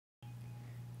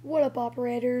What up,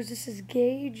 operators? This is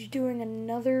Gage doing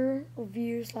another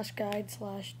review slash guide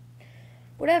slash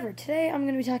whatever. Today I'm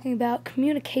going to be talking about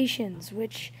communications,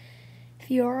 which, if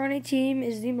you are on a team,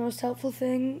 is the most helpful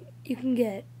thing you can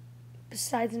get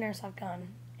besides an airsoft gun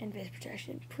and face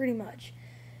protection, pretty much.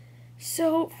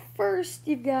 So first,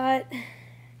 you've got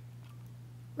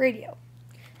radio.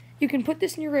 You can put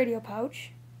this in your radio pouch,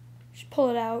 just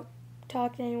pull it out,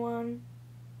 talk to anyone.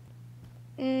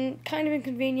 Kind of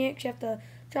inconvenient because you have to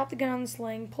drop the gun on the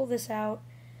sling, pull this out.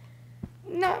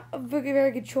 Not a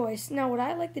very good choice. Now, what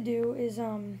I like to do is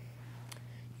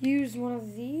use one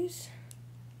of these,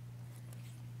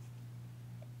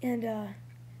 and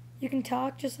you can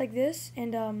talk just like this,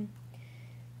 and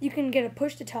you can get a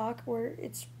push to talk where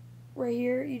it's right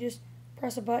here. You just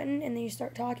press a button, and then you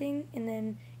start talking, and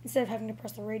then instead of having to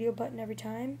press the radio button every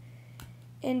time.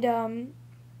 And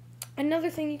another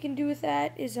thing you can do with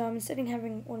that is instead of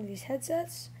having one of these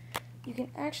headsets, you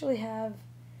can actually have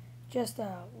just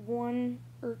one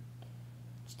or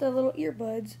just a little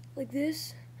earbuds like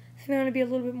this. If you want to be a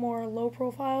little bit more low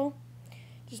profile,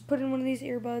 just put in one of these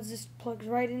earbuds. This plugs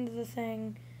right into the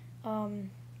thing.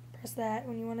 Press that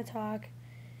when you want to talk.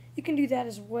 You can do that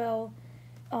as well.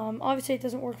 Obviously, it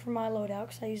doesn't work for my loadout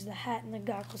because I use the hat and the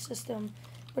goggle system.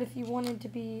 But if you wanted to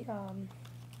be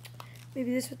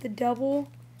maybe this with the double,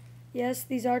 yes,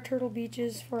 these are Turtle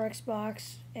Beaches for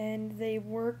Xbox, and they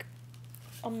work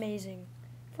amazing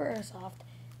for Airsoft.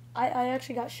 I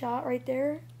actually got shot right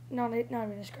there. Not even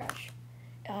a scratch.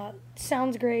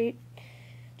 Sounds great.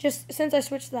 Just since I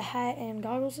switched to the hat and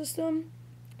goggle system,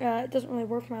 it doesn't really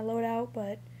work for my loadout,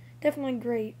 but definitely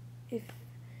great if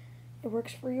it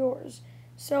works for yours.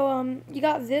 So you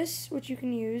got this, which you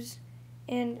can use,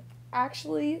 and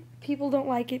actually people don't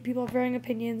like it. People have varying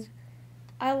opinions.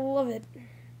 I love it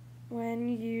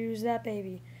when you use that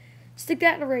baby. Stick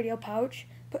that in a radio pouch.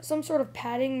 Put some sort of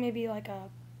padding, maybe like a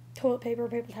toilet paper,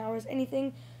 paper towels,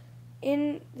 anything,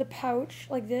 in the pouch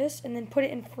like this, and then put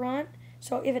it in front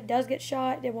so if it does get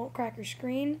shot, it won't crack your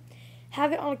screen.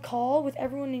 Have it on a call with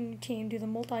everyone in your team. Do the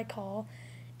multi-call.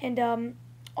 And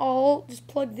I'll just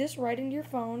plug this right into your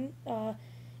phone.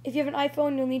 If you have an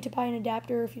iPhone, you'll need to buy an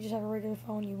adapter. If you just have a regular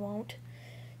phone, you won't.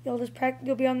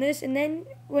 You'll be on this, and then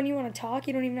when you want to talk,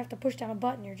 you don't even have to push down a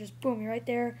button. You're just, boom, you're right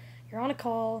there. You're on a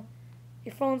call.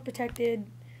 Your phone's protected.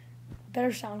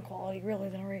 Better sound quality, really,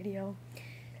 than a radio.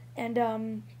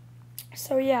 And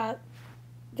so yeah,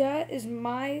 that is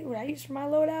what I use for my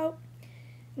loadout.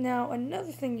 Now,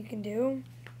 another thing you can do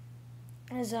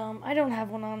is I don't have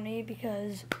one on me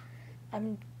because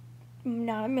I'm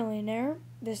not a millionaire.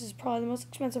 This is probably the most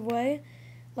expensive way.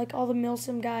 Like all the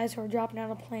milsim guys who are dropping out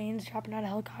of planes, dropping out of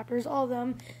helicopters, all of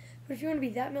them. But if you want to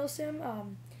be that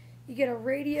milsim, you get a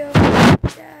radio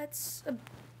that's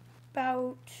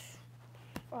about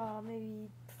maybe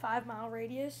 5-mile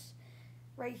radius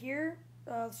right here.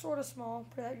 Sort of small,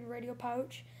 put that in your radio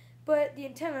pouch. But the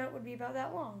antenna would be about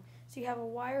that long. So you have a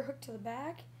wire hooked to the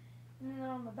back, and then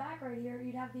on the back right here,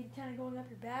 you'd have the antenna going up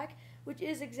your back, which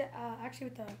is actually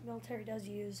what the military does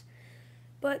use.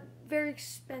 But very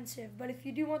expensive. But if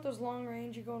you do want those long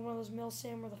range, you're going one of those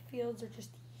milsim where the fields are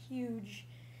just huge,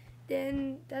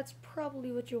 then that's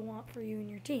probably what you'll want for you and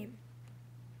your team.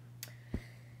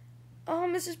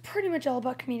 This is pretty much all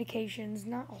about communications.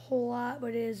 Not a whole lot,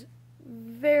 but it is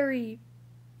very,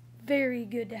 very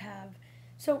good to have.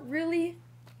 So really,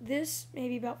 this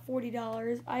maybe about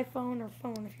 $40. iPhone or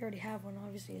phone, if you already have one,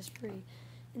 obviously is free.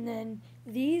 And then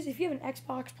these, if you have an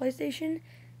Xbox, PlayStation,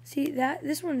 see that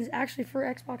this one is actually for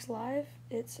Xbox Live.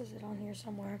 It says it on here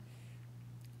somewhere,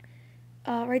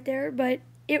 right there. But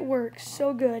it works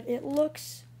so good. It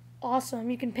looks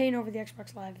awesome. You can paint over the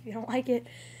Xbox Live if you don't like it,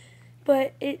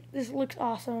 but this looks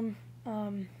awesome.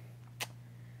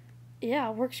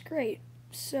 Yeah, it works great.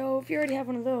 So if you already have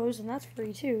one of those, then that's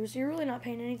free too. So you're really not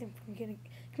paying anything for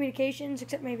communications,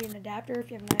 except maybe an adapter if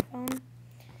you have an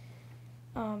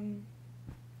iPhone.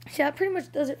 So that pretty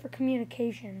much does it for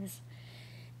communications.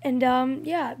 And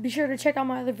yeah, be sure to check out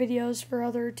my other videos for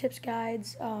other tips,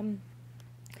 guides. Tell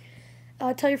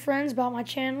your friends about my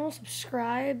channel.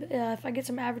 Subscribe. If I get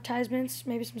some advertisements,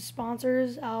 maybe some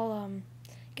sponsors, I'll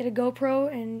get a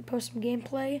GoPro and post some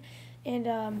gameplay.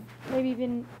 And maybe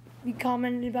even be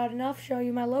commented about enough, show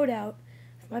you my loadout,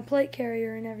 my plate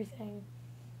carrier and everything.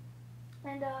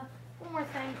 And one more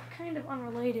thing, kind of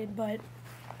unrelated, but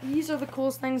these are the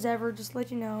coolest things ever, just to let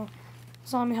you know.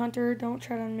 Zombie Hunter, don't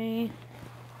tread on me.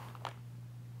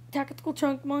 Tactical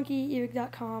Trunk Monkey,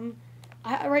 evic.com.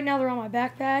 Right now they're on my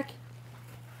backpack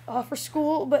for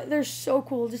school, but they're so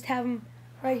cool. Just have them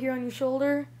right here on your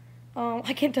shoulder.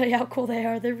 I can't tell you how cool they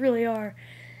are. They really are.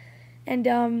 And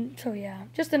so yeah,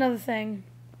 just another thing.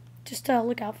 just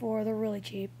look out for. They're really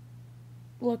cheap.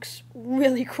 Looks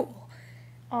really cool.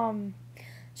 So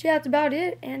yeah, that's about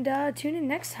it, and tune in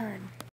next time.